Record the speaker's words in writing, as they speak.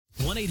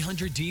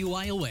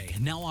1-800-DUIOA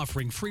now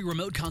offering free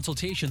remote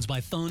consultations by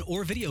phone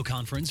or video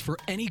conference for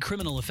any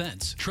criminal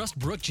offense. Trust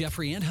Brooke,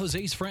 Jeffrey, and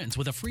Jose's friends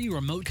with a free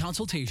remote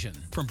consultation.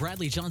 From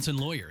Bradley Johnson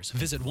Lawyers,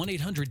 visit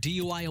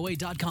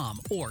 1-800-DUIOA.com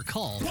or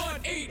call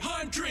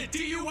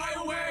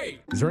 1-800-DUIOA.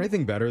 Is there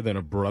anything better than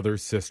a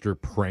brother-sister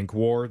prank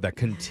war that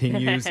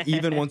continues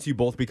even once you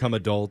both become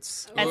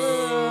adults?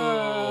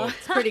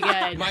 It's pretty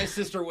good. My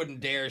sister wouldn't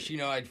dare. She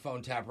know I'd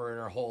phone tap her in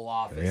her whole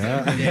office.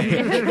 Yeah.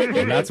 every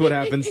day. And that's what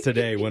happens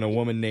today when a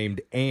woman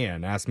named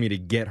Anne asked me to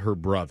get her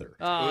brother.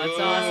 Oh, that's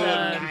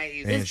awesome.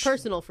 Nice. And It's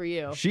personal for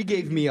you. She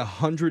gave me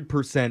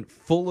 100%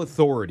 full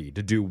authority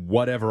to do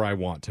whatever I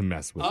want to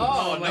mess with her.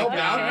 Oh, no God.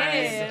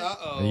 boundaries.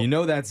 Uh-oh. And you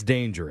know that's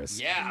dangerous.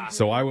 Yeah.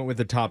 So I went with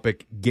the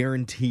topic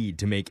guaranteed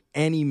to make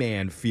any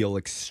man feel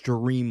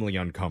extremely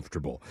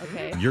uncomfortable.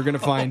 Okay. You're going to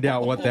find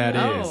out what that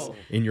is No.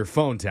 in your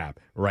phone tap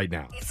right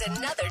now. It's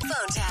another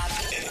phone tap.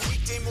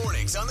 Weekday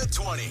mornings on the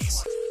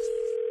 20s.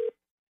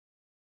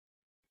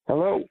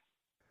 Hello.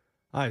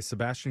 Hi,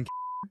 Sebastian.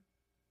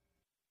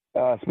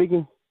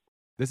 Speaking.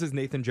 This is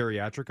Nathan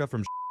Geriatrica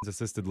from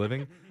Assisted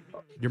Living.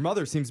 Your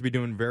mother seems to be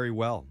doing very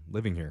well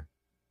living here.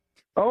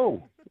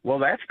 Oh, well,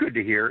 that's good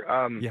to hear.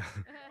 Yeah.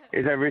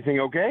 Is everything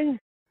okay?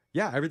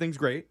 Yeah, everything's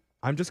great.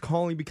 I'm just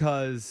calling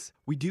because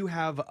we do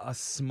have a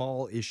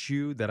small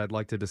issue that I'd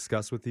like to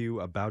discuss with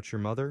you about your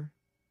mother.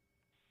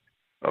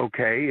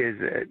 Okay. Is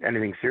it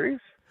anything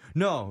serious?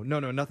 No,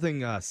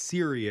 nothing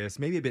serious.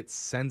 Maybe a bit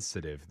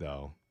sensitive,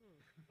 though.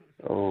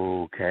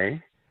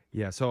 Okay.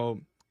 Yeah, so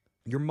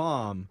your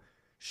mom,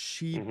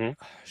 she Mhm.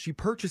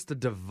 purchased a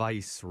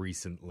device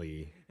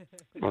recently.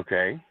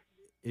 Okay.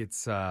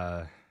 It's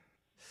A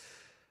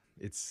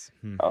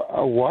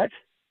what?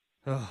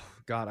 oh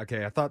God,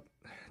 okay. I thought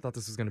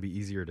this was going to be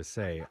easier to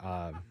say.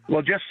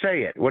 Well, just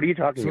say it. What are you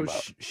talking So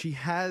about? she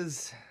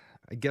has,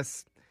 I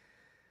guess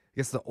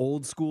the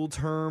old school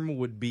term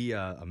would be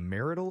a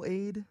marital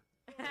aid.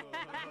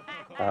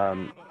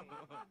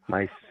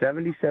 My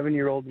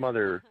 77-year-old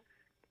mother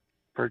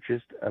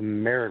purchased a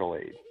marital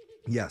aid.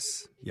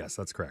 Yes,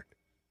 that's correct.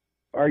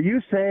 Are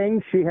you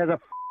saying she has a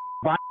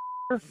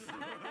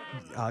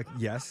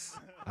Yes,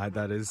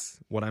 that is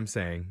what I'm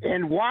saying.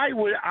 And why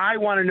would I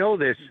want to know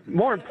this?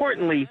 More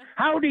importantly,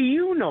 how do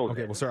you know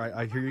Okay, this? well, sir,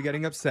 I hear you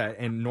getting upset,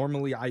 and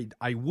normally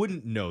I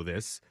wouldn't know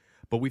this,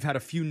 but we've had a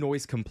few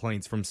noise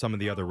complaints from some of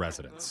the other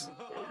residents.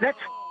 That's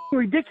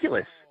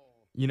ridiculous.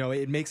 You know,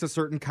 it makes a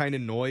certain kind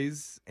of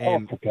noise, Oh,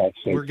 and for God's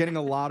sake. we're getting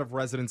a lot of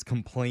residents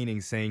complaining,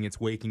 saying it's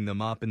waking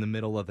them up in the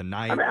middle of the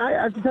night. I mean, I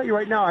have to tell you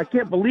right now, I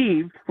can't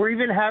believe we're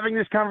even having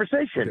this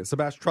conversation. Okay,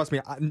 Sebastian, trust me,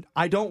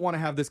 I don't want to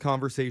have this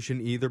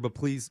conversation either, but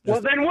please.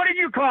 Well, then what did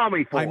you call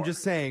me for? I'm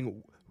just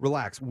saying,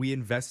 relax. We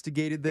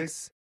investigated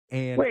this,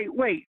 and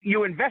Wait,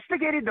 you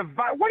investigated the...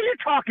 What are you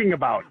talking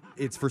about?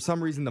 it's for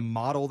some reason the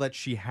model that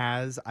she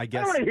has, I I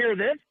guess, don't want to hear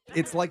this.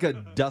 it's like a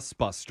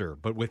dustbuster,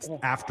 but with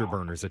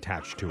afterburners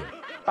attached to it.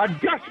 A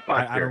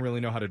dustbuster. I don't really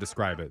know how to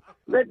describe it.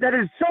 That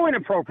is so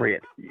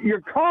inappropriate.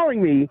 You're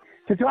calling me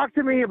to talk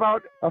to me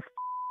about a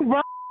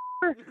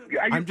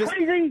are you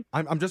crazy?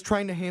 I'm just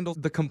trying to handle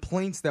the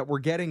complaints that we're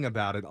getting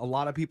about it. A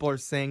lot of people are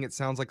saying it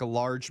sounds like a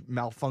large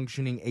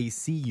malfunctioning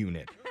AC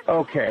unit.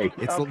 Okay.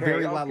 It's okay,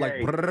 very loud, like.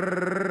 okay.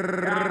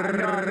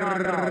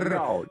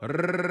 No.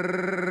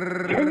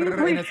 Can you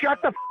please shut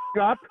the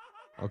up?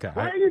 Okay.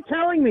 Why are you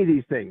telling me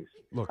these things?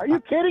 Look, Are you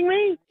kidding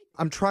me?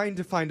 I'm trying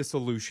to find a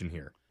solution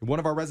here. One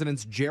of our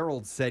residents,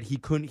 Gerald, said he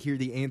couldn't hear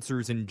the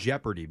answers in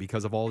Jeopardy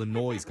because of all the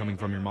noise coming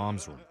from your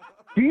mom's room.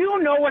 Do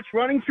you know what's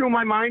running through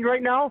my mind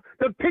right now?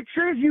 The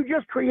pictures you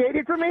just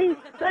created for me?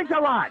 Thanks a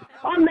lot.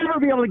 I'll never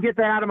be able to get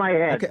that out of my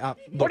head. Okay, What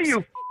look, are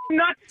you,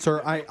 nuts?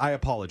 Sir, I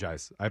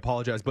apologize.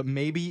 But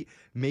maybe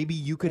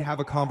you could have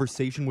a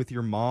conversation with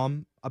your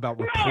mom about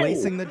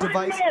replacing the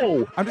device.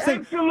 No, I'm just saying.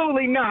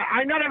 absolutely not.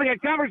 I'm not having a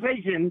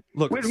conversation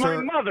Look, with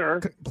sir, my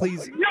mother.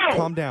 Please No.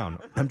 calm down.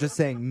 I'm just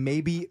saying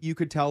maybe you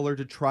could tell her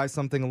to try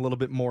something a little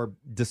bit more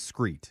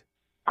discreet.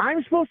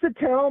 I'm supposed to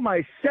tell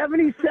my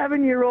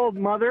 77-year-old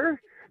mother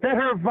that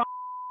her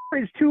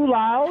is too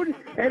loud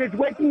and it's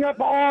waking up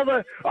all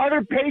the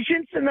other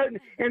patients in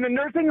the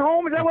nursing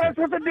home? Is that what I'm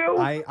supposed to do?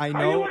 I Are you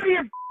know. out of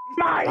your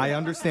mind? I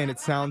understand it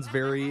sounds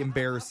very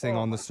embarrassing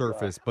on the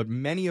surface, but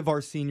many of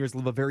our seniors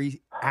live a very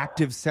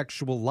active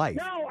sexual life.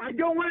 No, I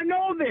don't want to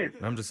know this.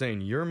 I'm just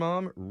saying, your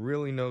mom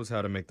really knows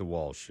how to make the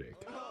walls shake.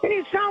 And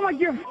you sound like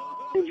you're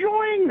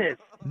enjoying this.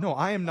 No,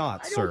 I am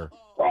not, sir.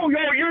 Oh, no,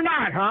 you're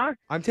not, huh?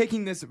 I'm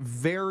taking this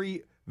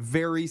very,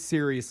 very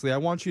seriously. I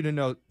want you to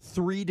know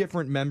 3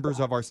 different members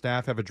of our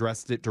staff have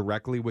addressed it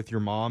directly with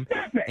your mom,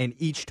 and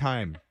each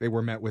time they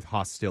were met with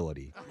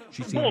hostility.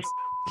 She seems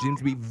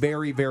to be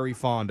very, very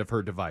fond of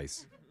her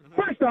device.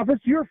 First off,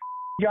 it's your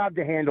job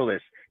to handle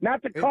this,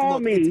 not to call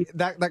Look, me.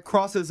 that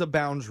crosses a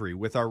boundary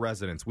with our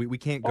residents. We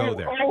can't go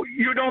there. Oh,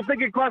 you don't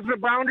think it crosses a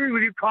boundary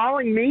with you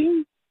calling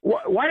me?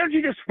 Why don't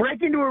you just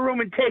break into her room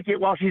and take it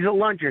while she's at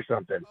lunch or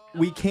something?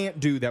 We can't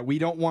do that. We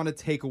don't want to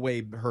take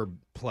away her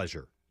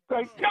pleasure.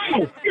 Like,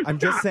 no, I'm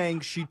just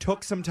saying she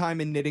took some time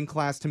in knitting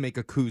class to make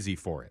a koozie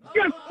for it.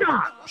 Just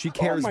stop. She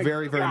cares Oh my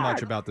very, very God.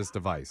 much about this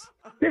device.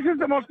 This is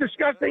the most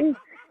disgusting.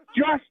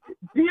 Just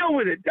deal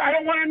with it. I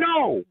don't want to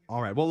know.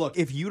 All right. Well, look,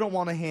 if you don't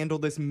want to handle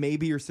this,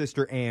 maybe your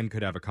sister Ann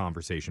could have a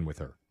conversation with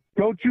her.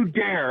 Don't you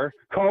dare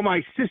call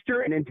my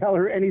sister and then tell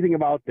her anything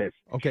about this.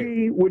 Okay.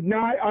 She would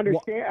not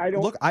understand. I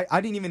don't. Look,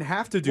 I didn't even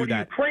have to do What,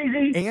 that. Are you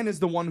crazy? Ann is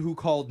the one who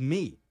called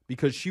me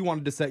because she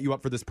wanted to set you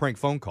up for this prank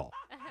phone call.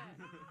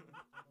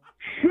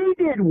 She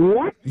did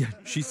what? Yeah,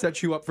 she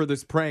set you up for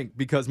this prank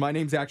because my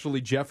name's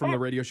actually Jeff from the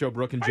radio show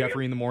Brooke and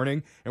Jeffrey in the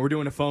Morning, and we're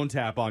doing a phone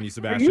tap on you, Are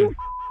Sebastian. you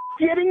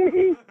kidding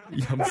me?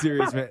 Yeah, I'm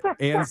serious, man.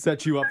 Ann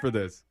set you up for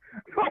this.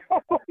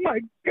 Oh my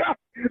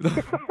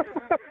God.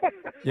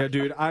 Yeah,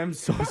 dude, I'm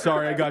so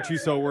sorry I got you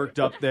so worked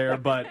up there,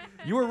 but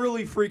you were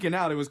really freaking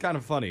out. It was kind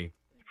of funny.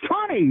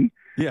 Funny.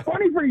 Yeah.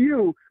 Funny for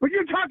you, but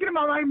you're talking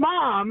about my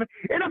mom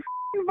in a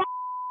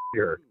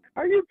here.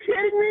 Are you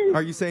kidding me?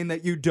 Are you saying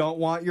that you don't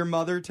want your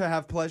mother to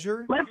have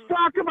pleasure? Let's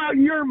talk about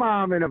your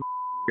mom in a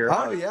here.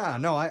 Oh, yeah.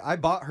 No, I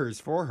bought hers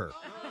for her.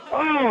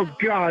 Oh,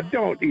 God,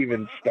 don't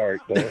even start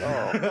there.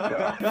 Oh,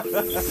 God.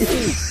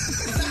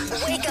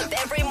 Wake up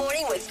every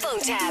morning with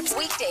phone taps.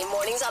 Weekday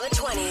mornings on the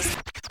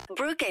 20s.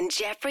 Brooke and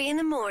Jeffrey in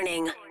the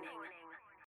Morning.